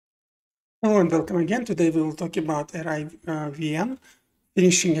Hello and welcome again. Today we will talk about RIVN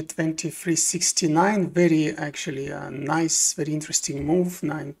finishing at 2369. Very actually nice, very interesting move,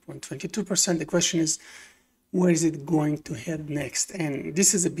 9.22%. The question is, where is it going to head next? And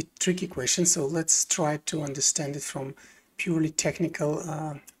this is a bit tricky question, so let's try to understand it from purely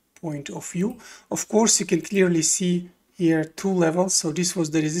technical point of view. Of course, you can clearly see here two levels. So this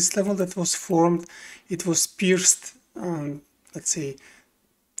was the resist level that was formed. It was pierced, let's say,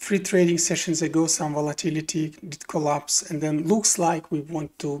 3 trading sessions ago. Some volatility did collapse, and then looks like we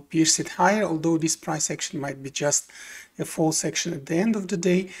want to pierce it higher, although this price action might be just a false action at the end of the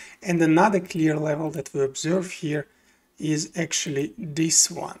day. And another clear level that we observe here is actually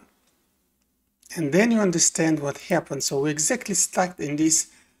this one. And then you understand what happened. So we exactly stuck in this.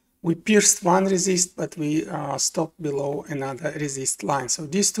 We pierced one resist, but we stopped below another resist line. So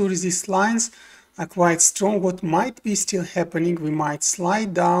these two resist lines are quite strong. What might be still happening, we might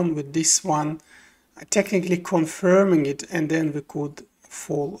slide down with this one, technically confirming it, and then we could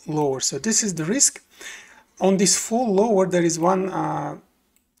fall lower. So this is the risk. On this fall lower, there is one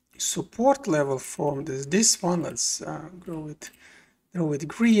support level formed as this one. Let's grow it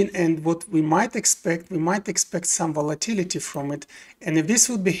green, and what we might expect some volatility from it. And if this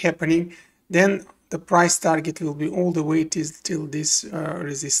would be happening, then the price target will be all the way till this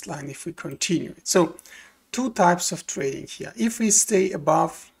resist line if we continue it. So two types of trading here. If we stay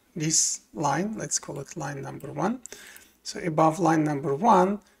above this line, let's call it line number one. So above line number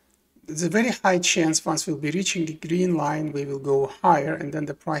one, there's a very high chance once we'll be reaching the green line, we will go higher, and then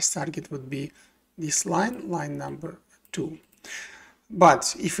the price target would be this line, line number two.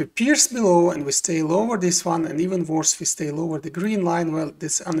 But if we pierce below and we stay lower this one, and even worse, we stay lower the green line, well,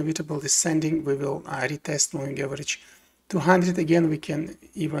 this inevitable descending, we will retest moving average 200. Again, we can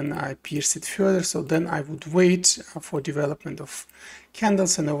even pierce it further. So then I would wait for development of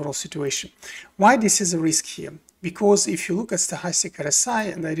candles and overall situation. Why this is a risk here? Because if you look at stochastic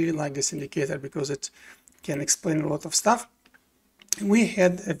RSI, and I really like this indicator because it can explain a lot of stuff, we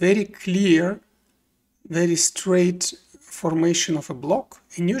had a very clear, very straight formation of a block,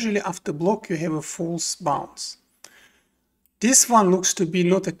 and usually after block you have a false bounce. This one looks to be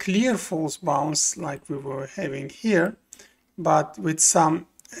not a clear false bounce like we were having here, but with some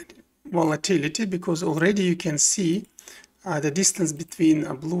volatility, because already you can see the distance between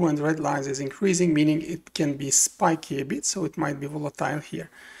blue and red lines is increasing, meaning it can be spiky a bit, so it might be volatile here.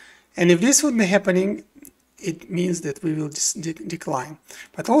 And if this would be happening, it means that we will decline.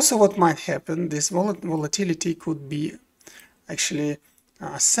 But also what might happen, this volatility could be actually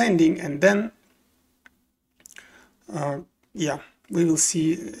ascending, and then we will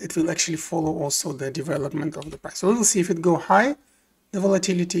see it will actually follow also the development of the price. So we will see if it go high, the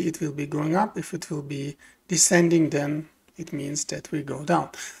volatility, it will be going up. If it will be descending, then it means that we go down.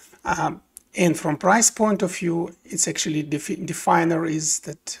 And from price point of view, it's actually definer is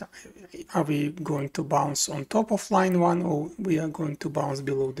that are we going to bounce on top of line one, or we are going to bounce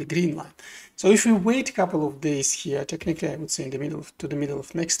below the green line. So if we wait a couple of days here, technically I would say in the middle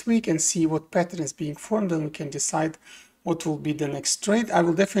of next week, and see what pattern is being formed, then we can decide what will be the next trade. I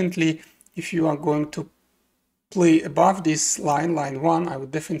will definitely, if you are going to play above this line, line one, I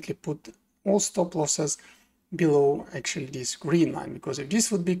would definitely put all stop losses below actually this green line, because if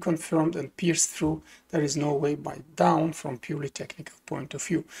this would be confirmed and pierced through, there is no way by down from purely technical point of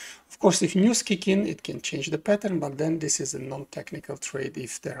view. Of course, if news kick in, it can change the pattern, but then this is a non-technical trade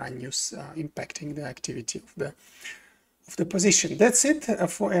if there are news impacting the activity of the position. That's it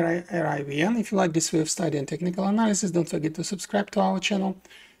for RIVN. If you like this way of study and technical analysis, don't forget to subscribe to our channel.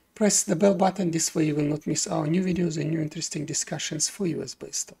 Press the bell button, this way you will not miss our new videos and new interesting discussions for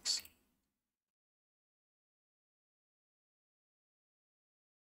US-based stocks.